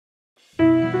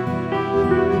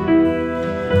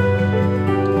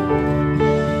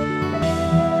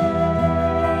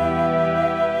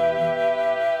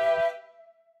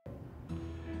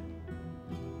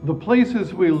The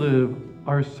places we live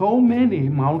are so many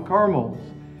Mount Carmels,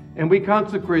 and we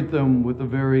consecrate them with a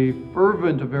very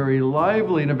fervent, a very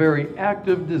lively, and a very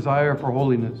active desire for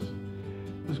holiness.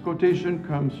 This quotation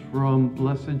comes from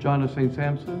Blessed John of St.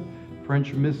 Samson,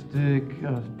 French mystic,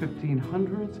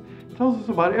 1500s. It tells us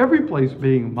about every place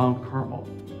being Mount Carmel.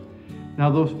 Now,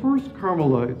 those first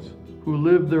Carmelites who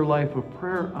lived their life of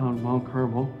prayer on Mount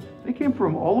Carmel, they came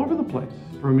from all over the place,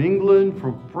 from England,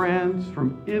 from France,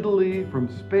 from Italy, from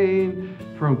Spain,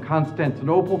 from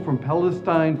Constantinople, from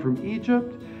Palestine, from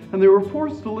Egypt, and they were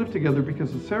forced to live together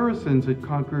because the Saracens had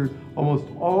conquered almost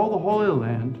all the Holy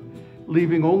Land,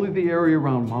 leaving only the area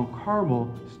around Mount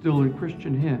Carmel still in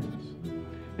Christian hands.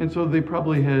 And so they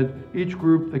probably had, each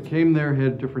group that came there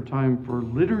had different time for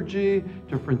liturgy,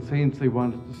 different saints they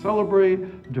wanted to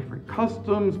celebrate, different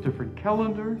customs, different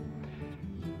calendar.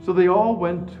 So they all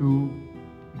went to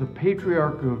the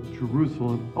Patriarch of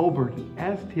Jerusalem, Albert, and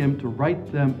asked him to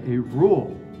write them a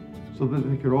rule so that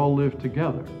they could all live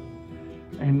together.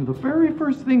 And the very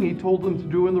first thing he told them to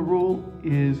do in the rule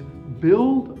is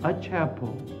build a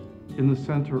chapel in the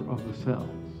center of the cells.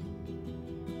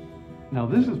 Now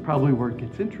this is probably where it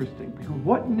gets interesting, because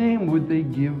what name would they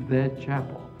give that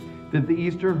chapel? Did the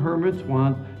Eastern Hermits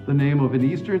want the name of an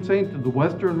Eastern saint? Did the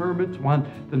Western Hermits want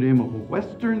the name of a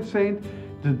Western saint?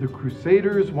 Did the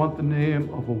Crusaders want the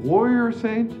name of a warrior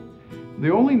saint?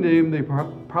 The only name they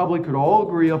probably could all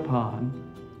agree upon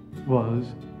was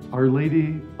Our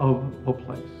Lady of the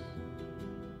Place.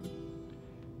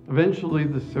 Eventually,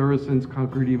 the Saracens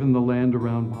conquered even the land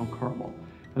around Mount Carmel,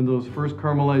 and those first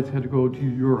Carmelites had to go to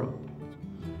Europe.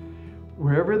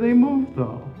 Wherever they moved,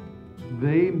 though,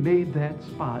 they made that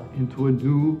spot into a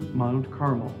new Mount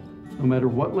Carmel. No matter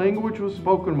what language was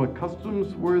spoken, what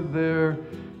customs were there,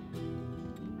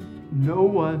 no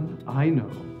one I know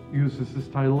uses this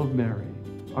title of Mary,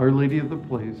 Our Lady of the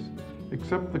Place,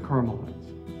 except the Carmelites.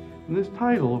 And this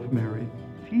title of Mary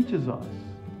teaches us,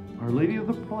 Our Lady of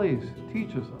the Place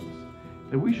teaches us,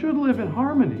 that we should live in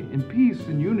harmony, in peace,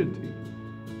 and unity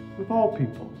with all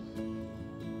people.